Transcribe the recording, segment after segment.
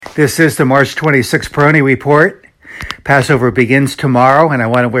This is the March 26 Peroni Report. Passover begins tomorrow, and I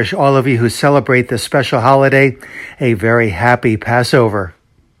want to wish all of you who celebrate this special holiday a very happy Passover.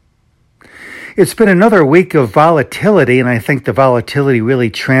 It's been another week of volatility, and I think the volatility really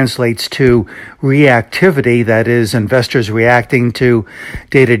translates to reactivity. That is, investors reacting to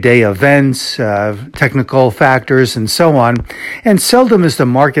day-to-day events, technical factors, and so on. And seldom is the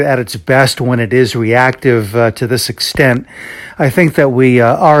market at its best when it is reactive to this extent. I think that we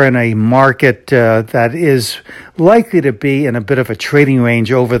are in a market that is likely to be in a bit of a trading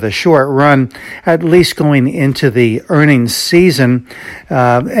range over the short run, at least going into the earnings season.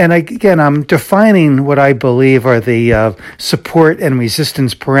 And again, I'm defining what I believe are the support and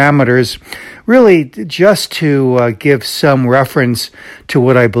resistance parameters, really just to give some reference to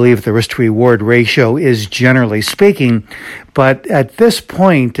what I believe the risk-to-reward ratio is, generally speaking. But at this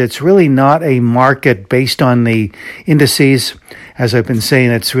point, it's really not a market based on the indices. As I've been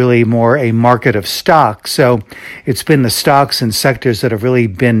saying, it's really more a market of stocks. So it's been the stocks and sectors that have really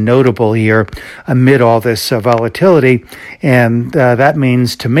been notable here amid all this volatility. And that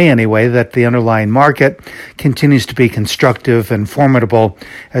means, to me anyway, that the underlying market continues to be constructive and formidable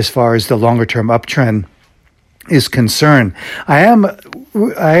as far as the longer-term uptrend is concerned. I am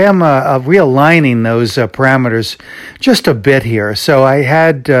realigning those parameters just a bit here. So I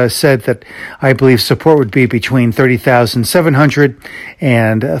had said that I believe support would be between 30,700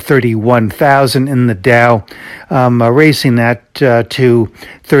 and 31,000 in the Dow, raising that to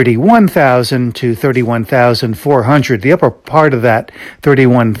 31,000 to 31,400. The upper part of that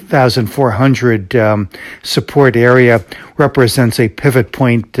 31,400 support area represents a pivot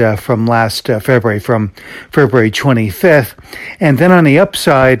point from last February, from February 25th. And then on the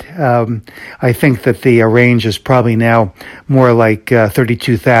upside, I think that the range is probably now more like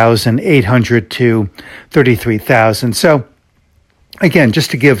 32,800 to 33,000. So again, just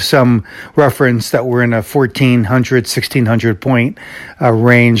to give some reference that we're in a 1,400, 1,600 point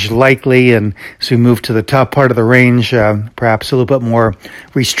range likely. And as we move to the top part of the range, perhaps a little bit more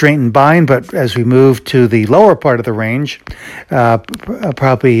restraint in buying. But as we move to the lower part of the range,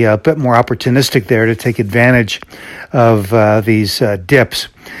 probably a bit more opportunistic there to take advantage of these dips.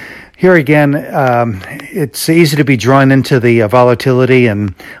 Here again, it's easy to be drawn into the volatility,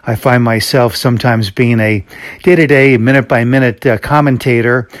 and I find myself sometimes being a day-to-day, minute-by-minute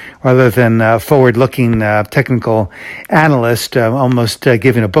commentator rather than forward-looking technical analyst, almost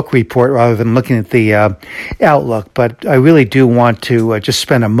giving a book report rather than looking at the outlook. But I really do want to just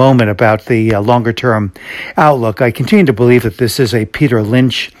spend a moment about the longer-term outlook. I continue to believe that this is a Peter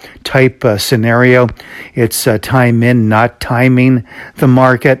Lynch type scenario. It's time in, not timing the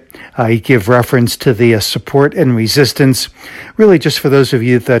market. I give reference to the support and resistance, really just for those of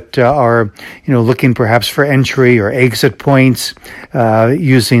you that are, looking perhaps for entry or exit points,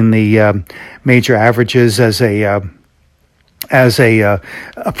 using the major averages as a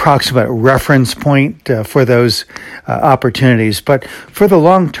approximate reference point for those opportunities. But for the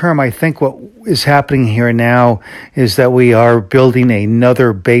long term, I think what is happening here now is that we are building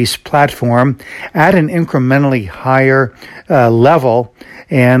another base platform at an incrementally higher level,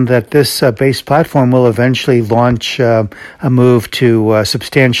 and that this base platform will eventually launch a move to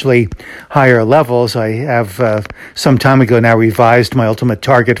substantially higher levels. I have some time ago now revised my ultimate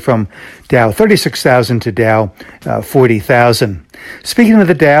target from Dow 36,000 to Dow 40,000. Speaking of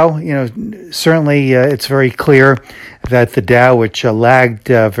the Dow, certainly it's very clear that the Dow, which lagged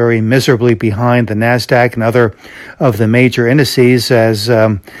very miserably behind the NASDAQ and other of the major indices, has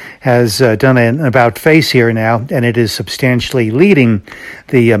done an about face here now, and it is substantially leading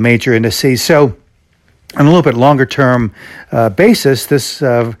the major indices. So on a little bit longer term basis, this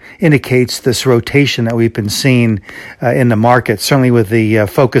indicates this rotation that we've been seeing in the market. Certainly with the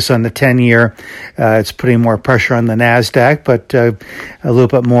focus on the 10-year, it's putting more pressure on the NASDAQ, but a little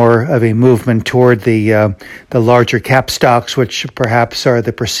bit more of a movement toward the larger cap stocks, which perhaps are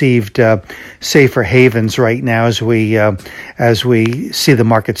the perceived safer havens right now as we see the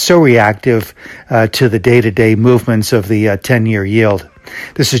market so reactive to the day-to-day movements of the 10-year yield.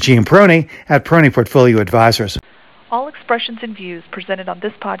 This is Gene Peroni at Peroni Portfolio Advisors. All expressions and views presented on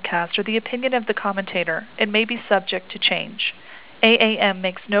this podcast are the opinion of the commentator and may be subject to change. AAM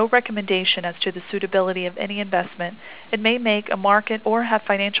makes no recommendation as to the suitability of any investment and may make a market or have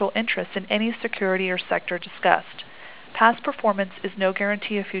financial interest in any security or sector discussed. Past performance is no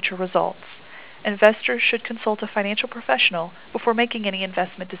guarantee of future results. Investors should consult a financial professional before making any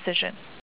investment decision.